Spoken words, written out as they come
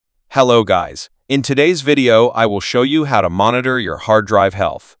Hello guys, in today's video I will show you how to monitor your hard drive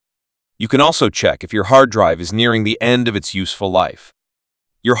health. You can also check if your hard drive is nearing the end of its useful life.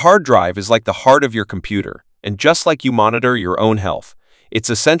 Your hard drive is like the heart of your computer, and just like you monitor your own health, it's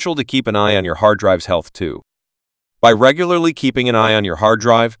essential to keep an eye on your hard drive's health too. By regularly keeping an eye on your hard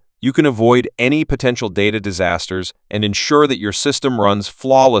drive, you can avoid any potential data disasters and ensure that your system runs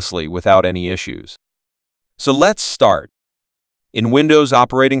flawlessly without any issues. So let's start. In Windows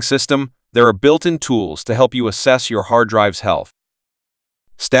operating system, there are built-in tools to help you assess your hard drive's health.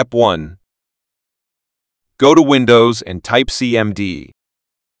 Step 1. Go to Windows and type CMD.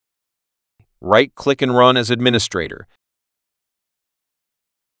 Right-click and run as administrator.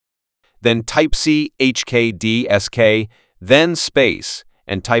 Then type CHKDSK, then space,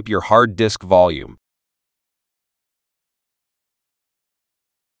 and type your hard disk volume.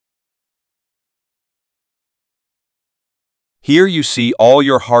 Here you see all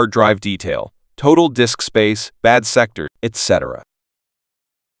your hard drive detail, total disk space, bad sector, etc.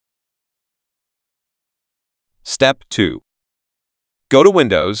 Step 2. Go to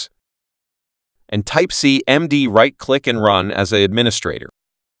Windows and type CMD, right-click and run as an administrator.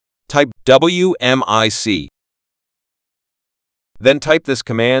 Type WMIC. Then type this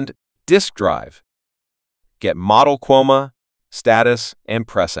command, disk drive. Get model QOMA, status, and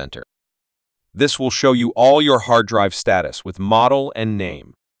press enter. This will show you all your hard drive status with model and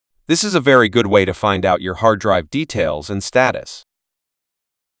name. This is a very good way to find out your hard drive details and status.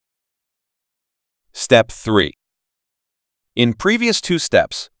 Step 3. In previous two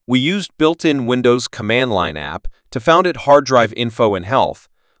steps, we used built-in Windows command line app to find it hard drive info and health,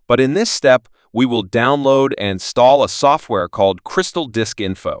 but in this step, we will download and install a software called Crystal Disk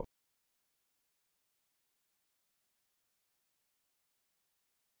Info.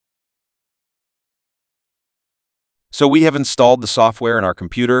 So we have installed the software in our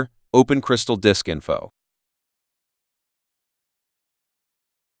computer. Open Crystal Disk Info.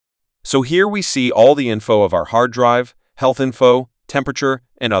 So here we see all the info of our hard drive, health info, temperature,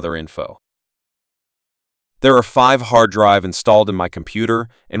 and other info. There are 5 hard drive installed in my computer,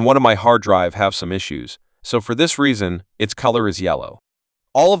 and one of my hard drive have some issues, so for this reason, its color is yellow.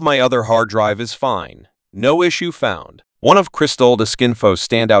 All of my other hard drive is fine. No issue found. One of Crystal Disk Info's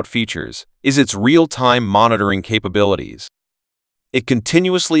standout features is its real-time monitoring capabilities. It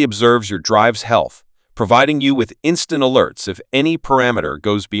continuously observes your drive's health, providing you with instant alerts if any parameter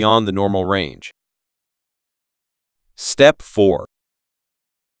goes beyond the normal range. Step 4.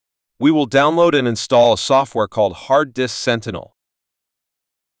 We will download and install a software called Hard Disk Sentinel.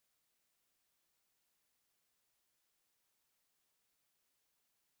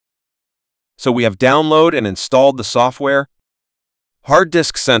 So we have downloaded and installed the software. Hard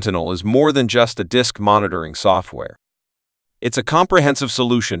Disk Sentinel is more than just a disk monitoring software. It's a comprehensive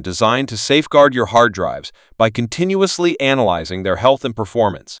solution designed to safeguard your hard drives by continuously analyzing their health and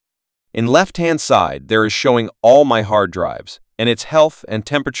performance. In left-hand side, there is showing all my hard drives and its health and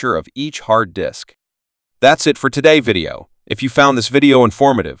temperature of each hard disk. That's it for today's video. If you found this video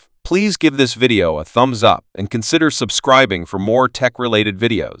informative, please give this video a thumbs up and consider subscribing for more tech-related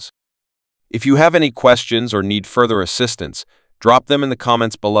videos. If you have any questions or need further assistance, drop them in the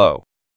comments below.